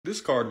This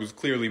card was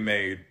clearly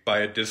made by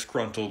a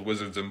disgruntled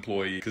Wizards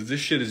employee, because this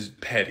shit is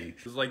petty.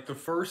 It's like the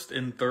first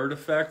and third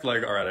effect,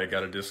 like, all right, I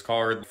gotta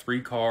discard 3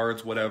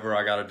 cards, whatever,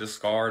 I gotta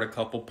discard a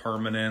couple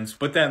permanents.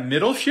 But that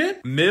middle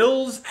shit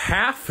mills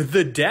half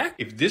the deck.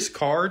 If this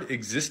card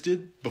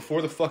existed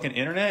before the fucking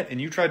internet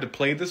and you tried to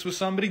play this with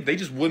somebody, they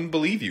just wouldn't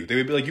believe you. They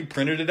would be like, you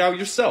printed it out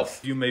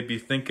yourself. You may be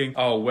thinking,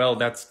 oh, well,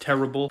 that's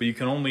terrible, but you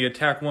can only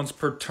attack once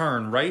per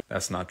turn, right?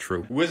 That's not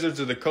true. Wizards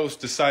of the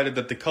Coast decided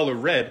that the color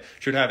red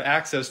should have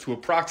access to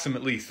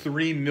approximately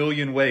 3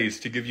 million ways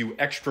to give you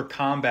extra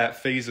combat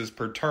phases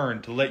per turn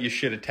to let your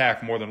shit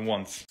attack more than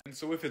once. And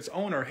so if its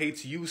owner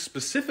hates you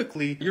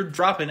specifically, you're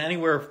dropping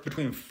anywhere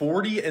between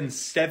 40 and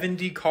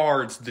 70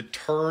 cards the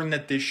turn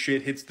that this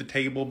shit hits the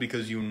table,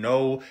 because you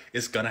know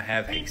it's gonna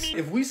have haste.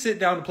 If we sit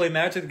down to play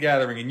Magic the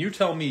Gathering and you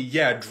tell me,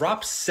 yeah,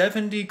 drop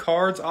 70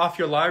 cards off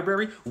your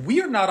library,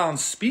 we are not on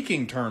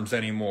speaking terms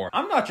anymore.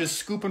 I'm not just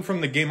scooping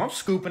from the game, I'm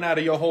scooping out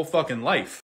of your whole fucking life.